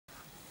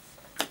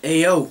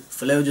Hey yo,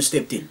 Philayo just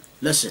stepped in.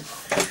 Listen,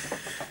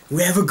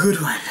 we have a good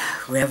one.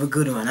 We have a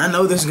good one. I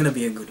know there's gonna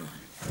be a good one.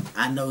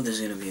 I know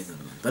there's gonna be a good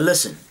one. But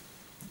listen,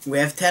 we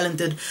have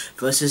talented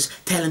versus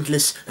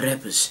talentless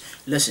rappers.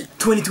 Listen,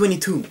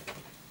 2022.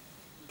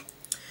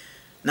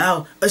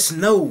 Now, us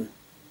know,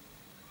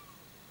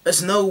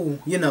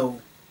 you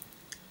know,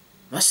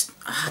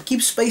 I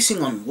keep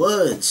spacing on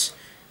words.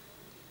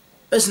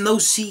 It's no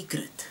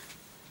secret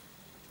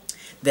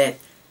that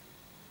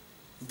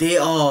there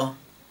are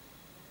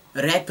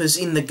rappers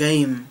in the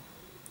game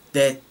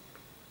that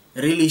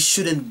really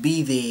shouldn't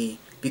be there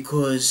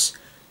because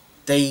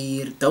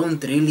they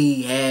don't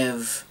really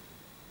have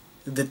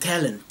the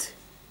talent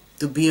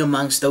to be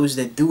amongst those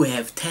that do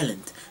have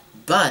talent.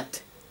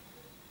 But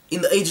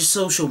in the age of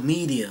social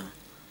media,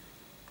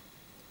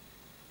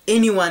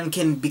 anyone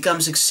can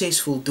become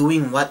successful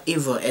doing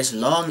whatever as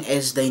long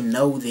as they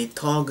know their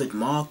target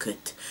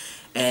market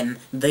and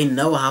they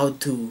know how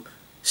to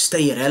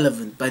stay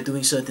relevant by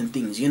doing certain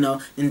things, you know.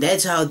 And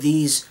that's how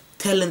these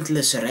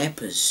talentless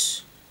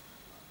rappers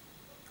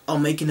are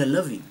making a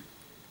living.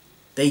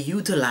 They're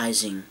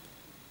utilizing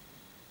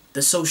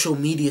the social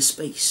media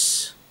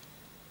space.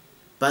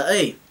 But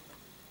hey,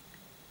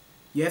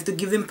 you have to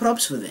give them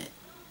props for that.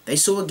 They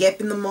saw a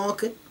gap in the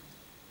market,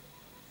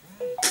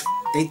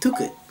 they took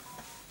it.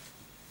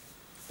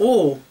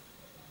 Or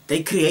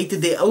they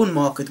created their own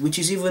market, which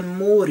is even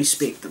more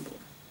respectable,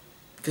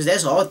 because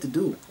that's hard to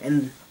do,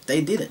 and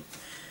they did it.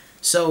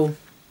 So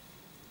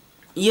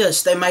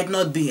yes, they might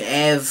not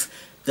have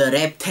the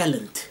rap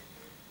talent,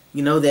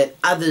 you know, that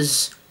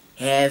others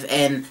have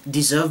and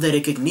deserve the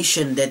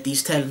recognition that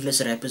these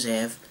talentless rappers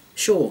have,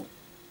 sure,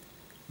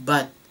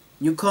 but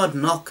you can't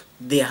knock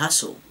their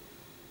hustle.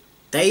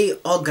 They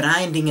are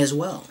grinding as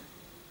well.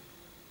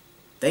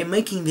 They're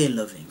making their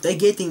living. They're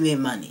getting their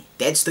money.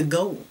 That's the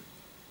goal.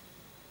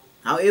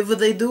 However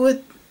they do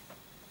it,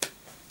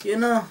 you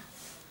know,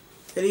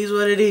 it is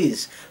what it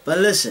is. But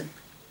listen,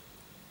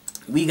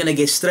 we're gonna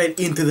get straight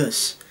into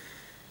this.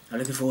 I'm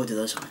looking forward to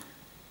this one.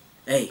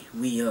 Hey,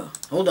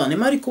 hold on,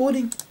 am I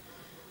recording?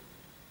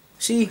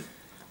 See?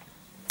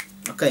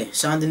 Okay,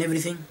 sound and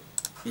everything.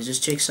 Let's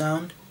just check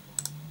sound.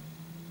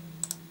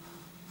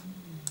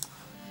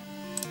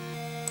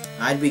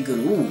 I'd be good.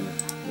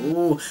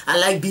 Ooh, I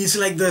like beats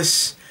like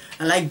this.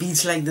 I like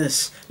beats like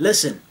this.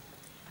 Listen,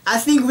 I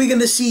think we're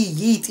gonna see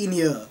Yeet in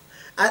here,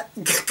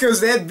 cause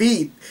that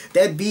beat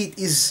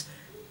is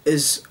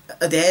it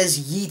has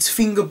Yeet's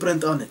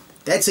fingerprint on it.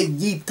 That's a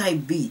Yeet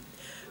type beat.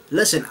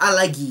 Listen, I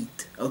like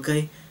Yeet.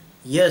 Okay,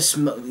 yes,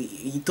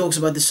 he talks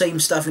about the same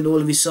stuff in all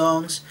of his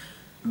songs,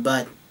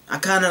 but I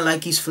kind of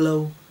like his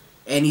flow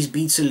and his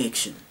beat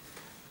selection.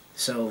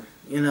 So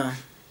you know,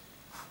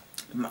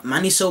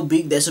 Money's So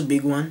Big. That's a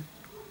big one.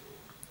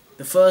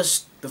 The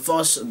first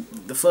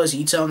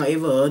Yeet song I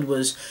ever heard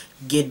was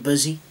Get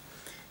Busy.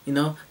 You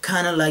know,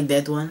 kind of like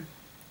that one.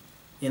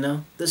 You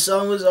know, the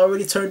song was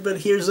already turned,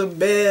 but here's a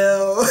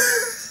bell.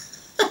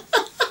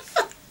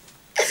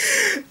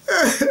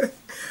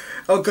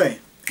 Okay,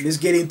 let's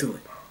get into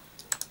it.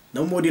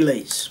 No more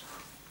delays.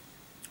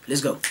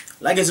 Let's go.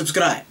 Like and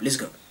subscribe. Let's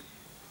go.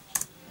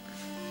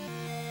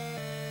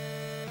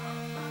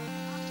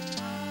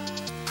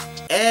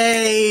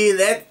 Hey,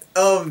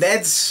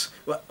 that's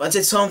what's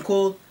that song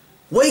called?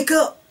 Wake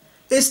Up.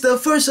 It's the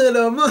first of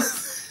the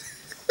month.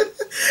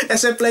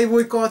 As I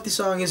Playboy Carti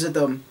song, is it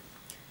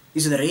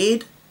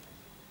Red?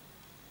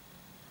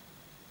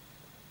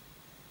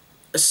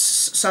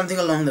 Something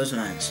along those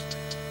lines.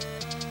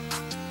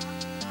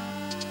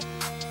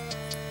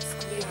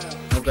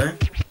 Okay.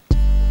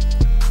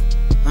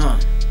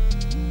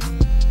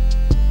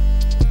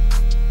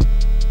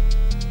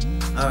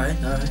 Alright.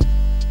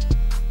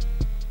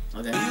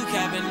 Okay.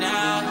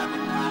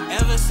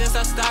 Ever since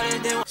I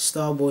started,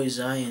 Starboy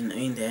Zion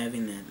ain't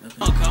having that.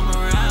 Okay. Come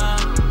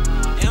around.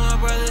 And my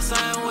brother's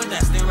sign with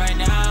that still right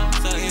now.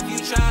 So if you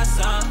try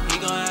some, he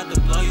gonna have to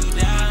blow you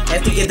down.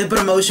 Have to get the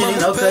promotion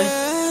in, okay.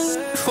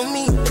 For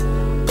me,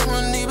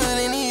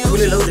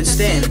 fully loaded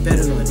stand,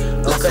 better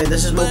than. Okay,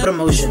 this is more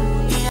promotion.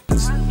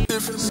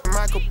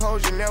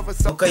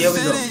 Okay, here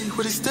we go.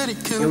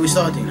 Here we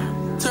starting now.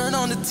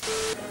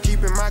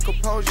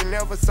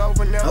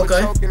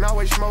 Okay.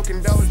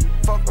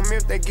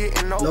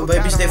 Lil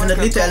Baby's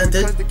definitely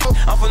talented.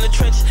 I'm from the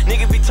trench,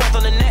 nigga be tough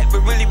on the net,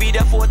 but really be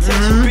there for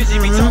attention. Busy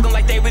be talking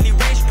like they really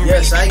rich, but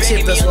yes, I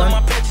accept this one. I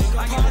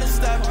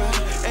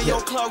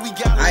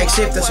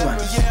accept this one.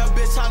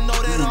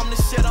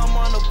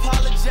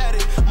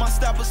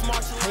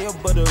 Hey, yo,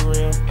 butter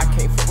real. I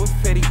can't fuck with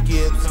petty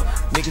gifts.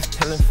 Niggas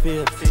telling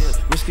fibs.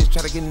 Riskers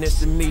try to get next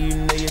to me, you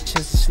know your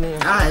chance is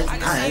slim. Alright.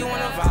 You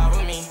wanna vibe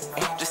with me?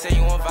 Just say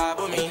you wanna vibe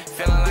with me.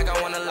 Feeling like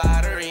I won a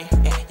lottery.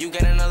 You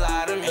getting a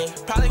lot of me.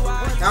 Probably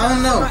why I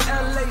don't know.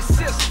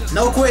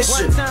 No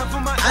question.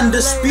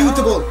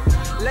 Undisputable.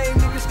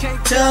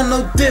 Tell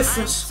no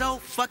difference. So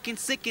fucking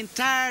sick and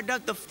tired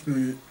of the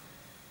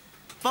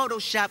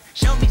Photoshop.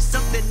 Show me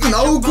something.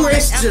 No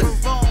question.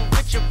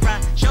 with your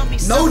pride. Show me No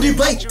something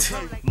debate.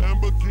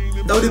 that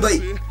you- No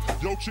debate.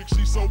 Yo, chick,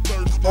 she so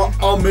thirsty.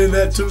 I'm in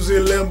that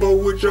 2Z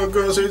Lambo with your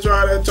girl, she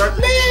try to talk.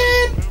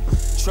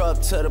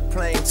 Truck to the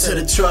plane To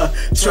the truck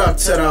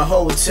to the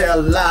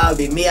hotel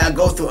lobby. Me, I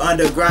go through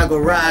underground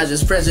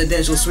garages,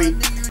 presidential suite.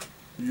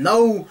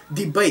 No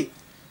debate.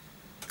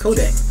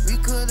 Kodak. We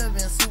could have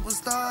been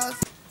superstars.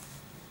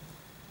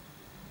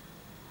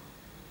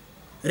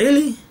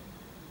 Really?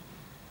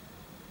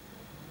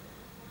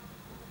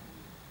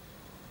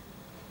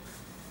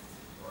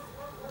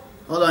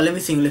 Hold on, let me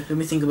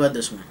think about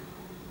this one.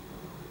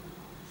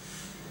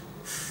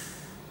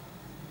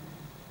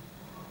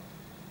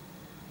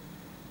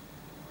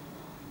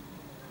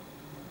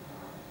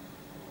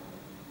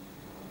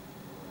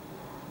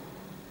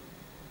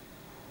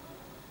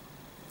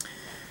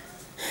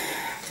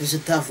 It's a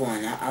tough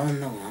one. I don't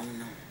know.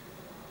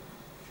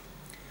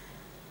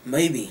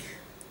 Maybe.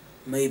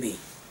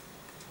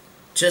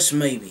 Just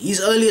maybe. His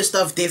earlier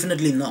stuff,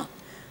 definitely not.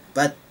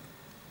 But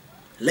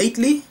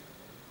lately,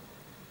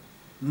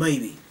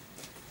 maybe.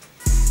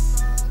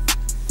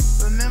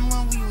 Remember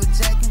when we were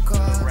jacking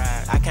cars?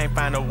 I can't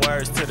find the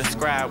words to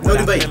describe No what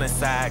I debate. feel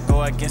inside.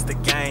 Go against the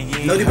gang, you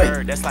ain't No debate.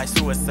 heard. That's like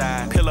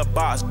suicide. Pill a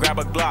box, grab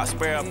a Glock,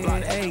 spray a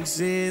block.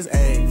 Anxious,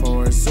 aim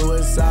for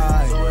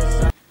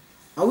suicide.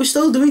 Are we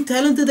still doing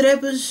talented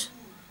rappers?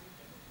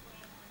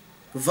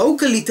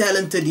 Vocally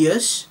talented,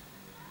 yes.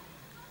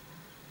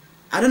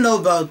 I don't know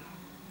about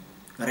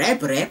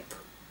rap.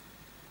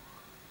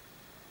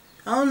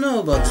 I don't know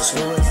about this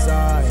one.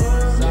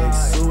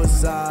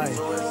 Suicide.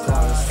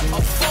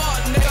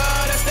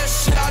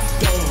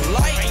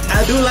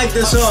 I do like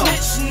this song,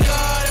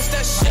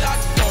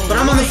 but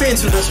I'm on the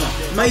fence with this one.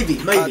 Maybe.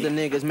 Other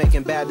niggas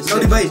making bad No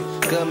decisions. debate.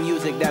 Good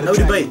music that No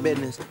attract debate. your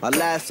business. My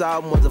last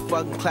album was a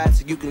fucking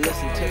classic. You can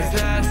listen to it.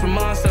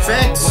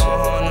 Facts.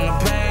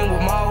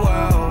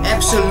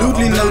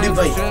 Absolutely no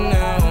debate.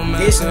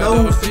 There's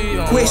no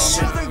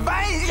question.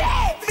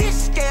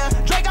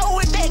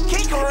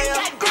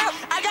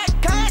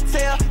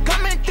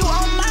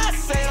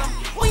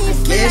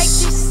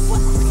 Yes.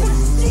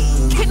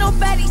 Can't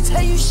nobody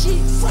tell you shit.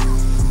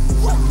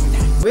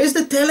 Where's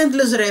the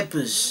talentless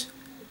rappers?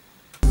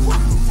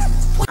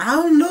 I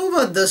don't know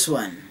about this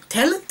one.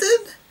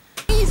 Talented?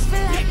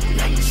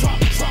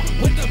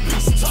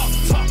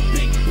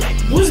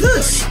 Who's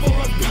this?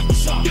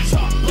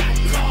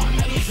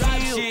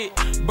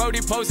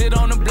 Brody posted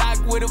on the block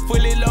with a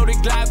fully loaded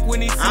Glock.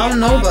 When he see I don't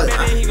know about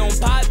that. he gon'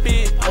 pop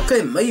it.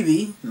 Okay,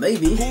 maybe.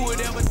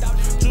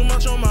 Too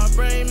much on my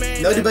brain,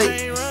 man. No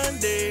debate.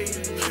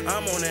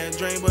 I'm on that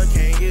drain, but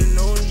can't get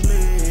no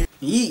sleep.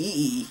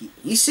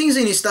 He sings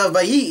in his stuff,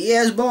 but he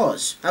has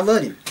bars. I've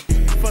heard him.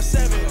 For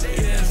 7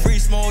 days. Free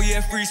small,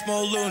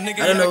 little nigga.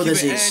 I don't know what keep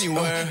this it is.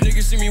 anywhere.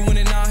 Niggas see me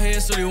winning out here,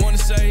 so they wanna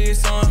say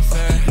it's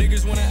unfair.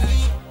 Niggas wanna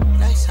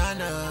Next time,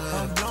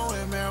 I'm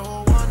blowing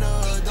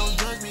marijuana. Don't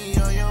judge me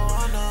on your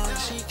honor.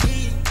 She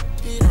keep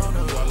it on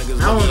her.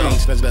 I don't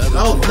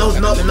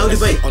know. No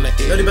debate. No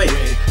debate. No debate.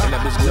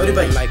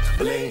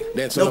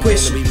 No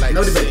question.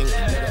 No debate.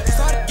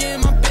 Started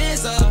getting my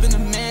bands up in the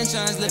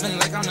mansions, living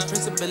like I'm the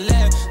Prince of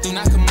Bel-Air. Do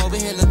not come over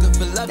here looking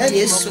for love. I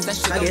guess.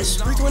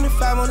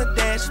 325 on the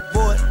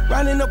dashboard.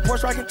 Riding the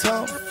Porsche, rocking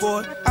Tom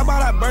Ford. I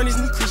bought out Bernie's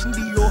new Christian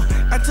Dior.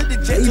 I took the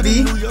jet to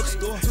the New York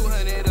store.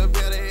 200 or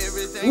better,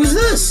 everything. Who's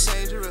this?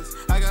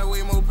 I got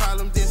way more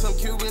problems than some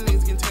Cuban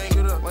links can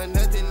tangled up. When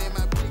nothing in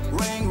my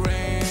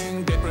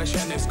Ring,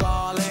 depression is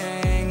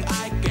calling.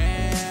 I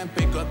can't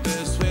pick up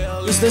this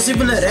feeling. Is this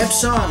even a rap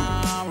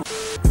song?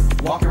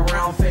 Walk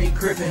around fake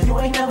crippin'. You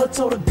ain't never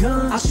told a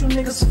gun. I shoot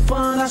niggas for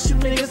fun. I shoot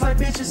niggas like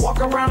bitches. Walk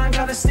around, I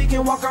got a stick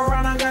and walk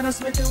around, I got a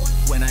smith and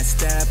When I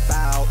step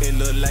out, it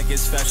look like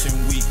it's fashion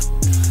week.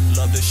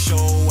 Love to show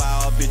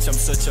out, bitch, I'm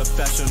such a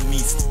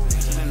fashionista.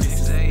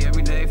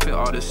 every day feel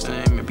all the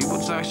same. And people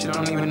talk shit,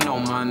 don't even know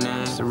my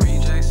name. So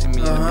rejects me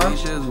in the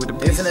beaches with the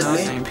peace out,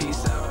 Definitely. saying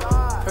peace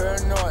out.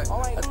 Paranoid.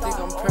 I think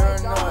I'm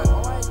paranoid.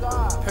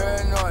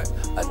 Paranoid.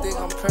 I think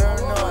I'm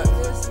paranoid.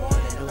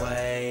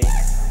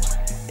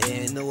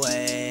 In the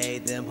way,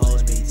 them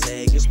hoes be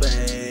taking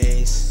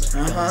space.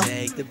 Don't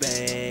take the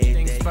bait.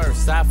 Things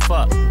first, I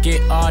fuck,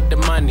 get all the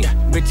money.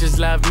 Bitches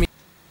love me.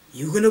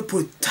 You gonna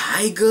put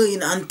Tiger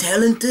in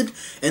Untalented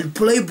and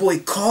Playboy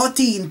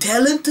Carti in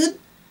Talented?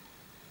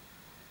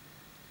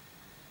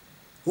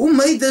 Who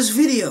made this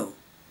video?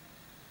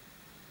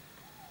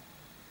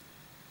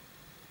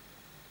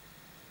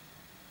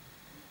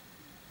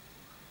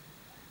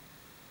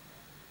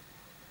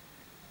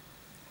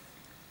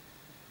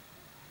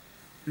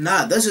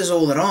 Nah, this is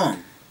all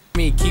wrong.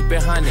 Me, keep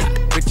it honey.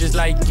 Bitches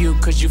like you,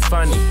 cause you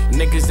funny.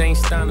 Niggas ain't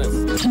stunners.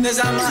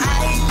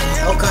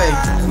 Okay,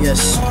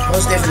 yes,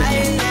 most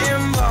definitely.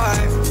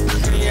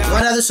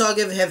 What other song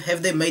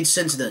have they made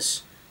since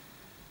this?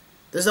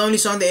 This is the only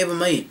song they ever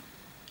made.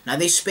 Now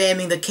they're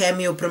spamming the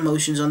cameo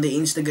promotions on the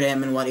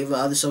Instagram and whatever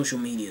other social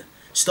media.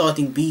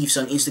 Starting beefs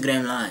on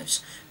Instagram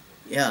lives.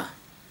 Yeah,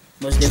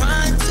 most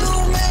definitely.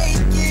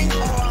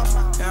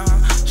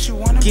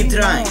 Keep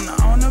trying.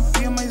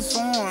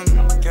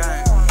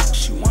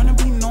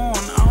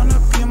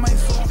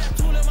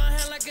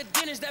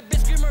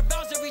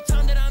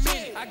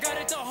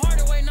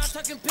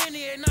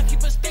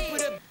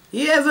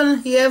 You have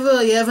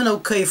an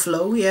okay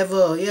flow. You have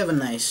a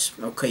nice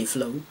okay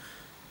flow,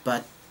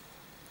 but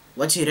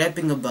what's he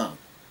rapping about?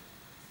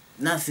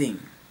 Nothing.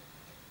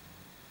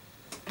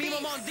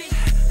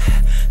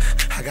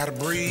 I gotta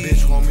breathe.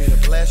 Bitch want me to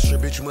bless her.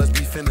 Bitch, you must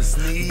be finna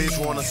sneeze.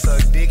 Bitch wanna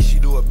suck dick. She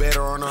do it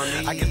better on her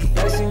knees. I get the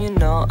next thing you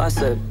know, I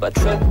slip, I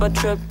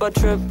trip,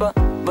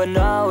 but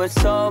now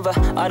it's over.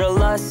 I don't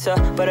lost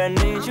her, but I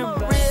need you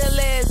back. Real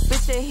ass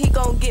bitch, and he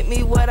gon' get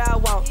me what I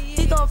want.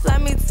 He gon' fly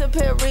me to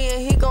Paris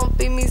and he gon'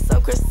 feed me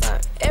some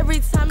croissant. Every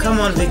time. Come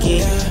on,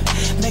 Vicky.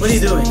 What are you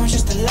doing?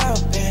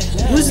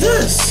 Who's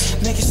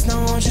this? Make it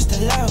snow just a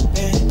little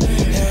bit.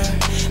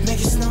 Yeah.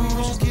 Make it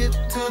snow. Get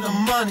to the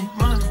money.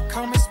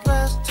 Call me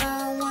splash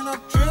time when I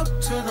drip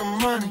to the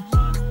money.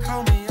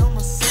 Call me on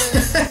my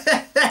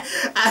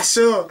I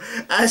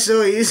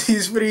saw his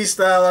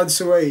freestyle on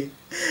Sway.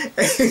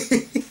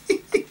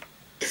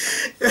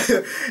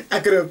 I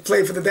could have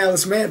played for the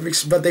Dallas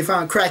Mavericks, but they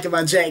found crack in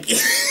my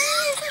jacket.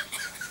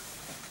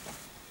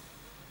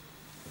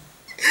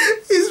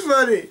 He's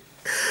funny.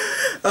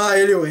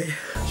 Anyway.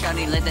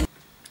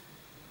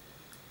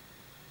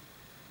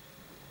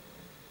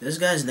 This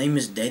guy's name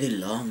is Daddy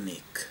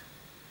Longneck.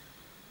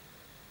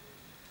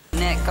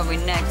 Cause we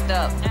next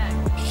up.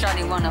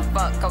 Shawty wanna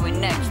fuck, cause we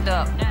next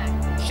up.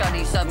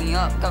 Shawty sub me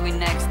up, cause we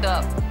next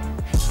up.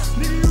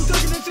 Nigga, you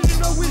talking that shit, you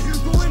know we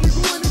go in and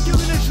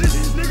killing that shit.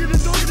 Nigga, the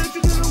talking that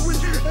shit, you know we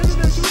and then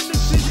that shooting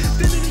that shit,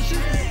 stealing that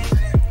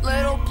shit.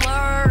 Little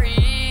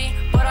blurry,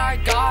 but I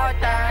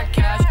got that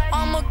cash.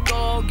 I'ma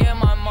go get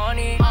my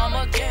money.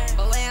 I'ma get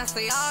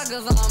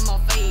Balenciagas on my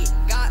feet.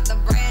 Got the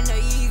brand new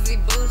Easy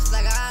Boost.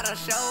 I gotta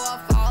show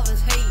off all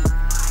this heat.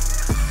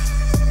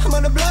 I'm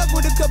on the block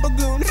with a couple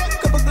goons,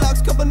 couple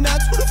Glocks, couple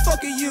knots. Who the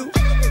fuck are you?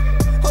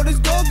 Oh, this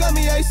gold got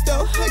me iced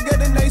out. I got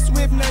a nice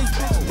whip, nice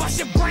bitch. Bust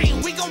your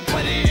brain, we gon'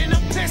 put it in a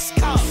piss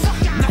cup.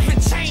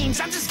 Nothing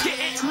changed, I'm just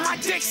getting my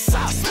dick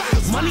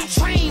sucked. Money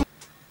train.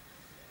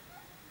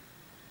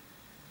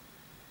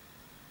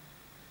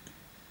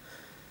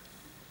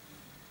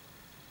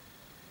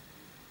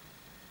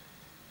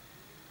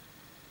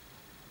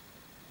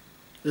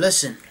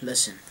 Listen.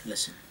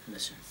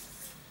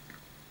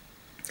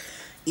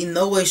 In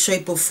no way,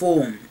 shape or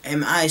form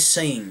am I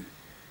saying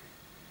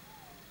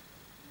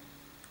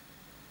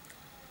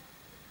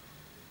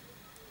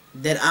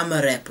that I'm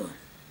a rapper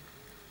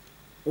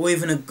or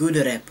even a good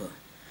rapper,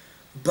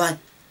 but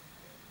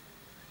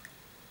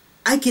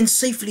I can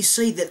safely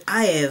say that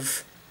I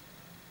have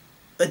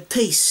a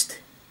taste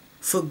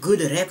for good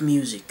rap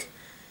music.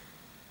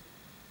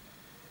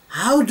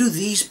 How do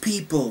these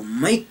people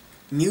make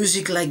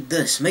music like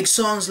this, make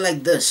songs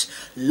like this,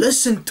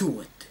 listen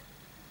to it,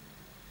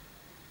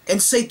 and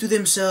say to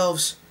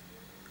themselves,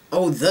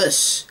 oh,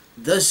 this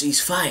is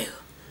fire.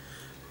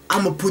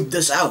 I'ma put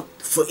this out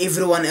for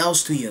everyone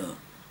else to hear.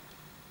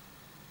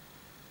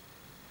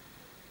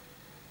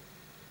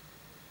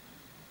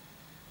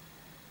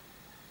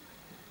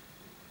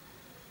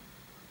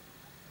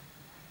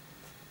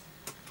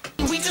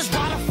 We just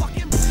bought a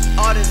fucking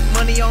all this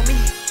money on me,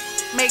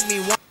 make me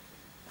want.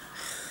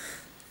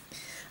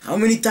 How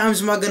many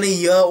times am I gonna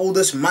hear all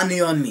this money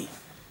on me?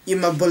 In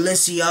my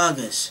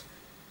Balenciagas,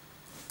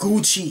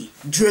 Gucci,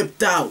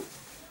 dripped out.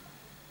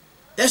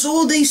 That's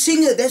all they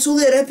sing it. That's all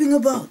they're rapping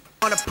about.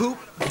 Wanna poop?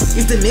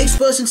 If the next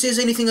person says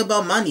anything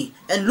about money,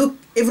 and look,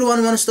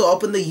 everyone wants to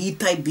open the heat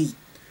type beat.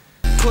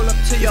 Pull up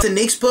to if the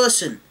next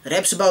person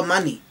raps about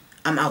money,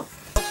 I'm out.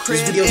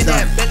 This video's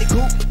done.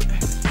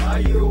 Are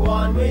you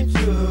one with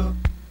you?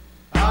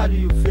 How do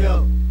you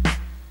feel?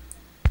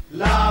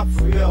 Love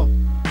for real.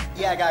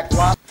 Yeah, I got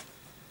guap.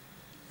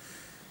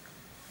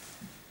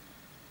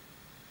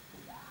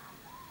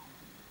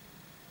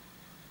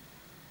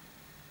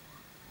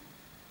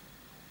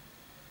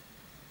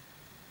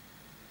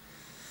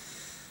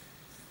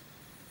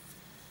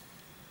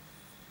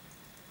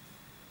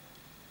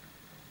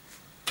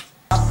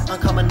 I'm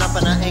coming up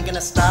and I ain't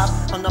gonna stop.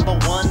 I'm number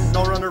one,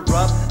 no runner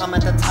up. I'm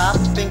at the top,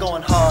 been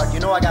going hard.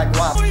 You know I got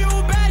guap. For you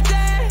a bad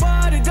day,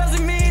 but it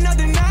doesn't mean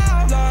nothing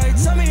now. Like,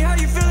 tell me how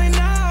you feeling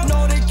now.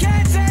 No, they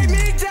can't take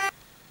me down.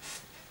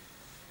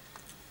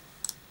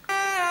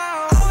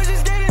 I was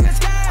just getting the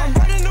sky. I'm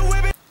riding the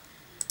whip.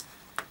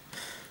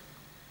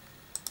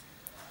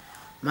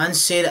 Man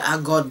said I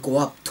got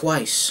guap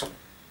twice.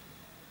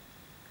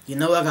 You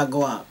know I got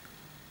guap.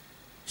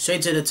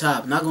 Straight to the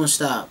top, not gonna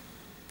stop.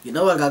 You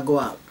know I got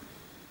guap.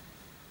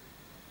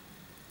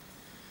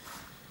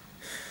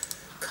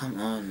 Come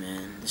on,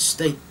 man. The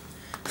state.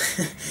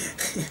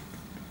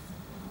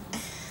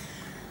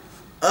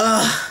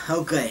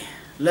 Okay.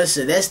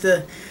 Listen, that's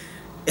the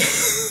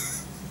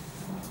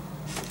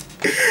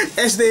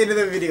that's the end of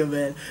the video,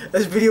 man.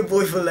 That's video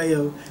boy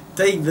Philayo.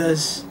 Take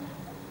this,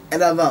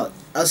 and I'm out.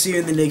 I'll see you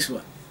in the next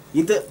one.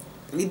 Hit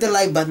the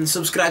like button,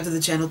 subscribe to the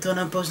channel, turn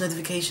on post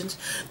notifications,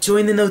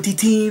 join the Naughty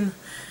team,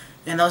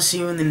 and I'll see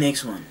you in the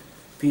next one.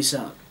 Peace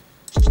out.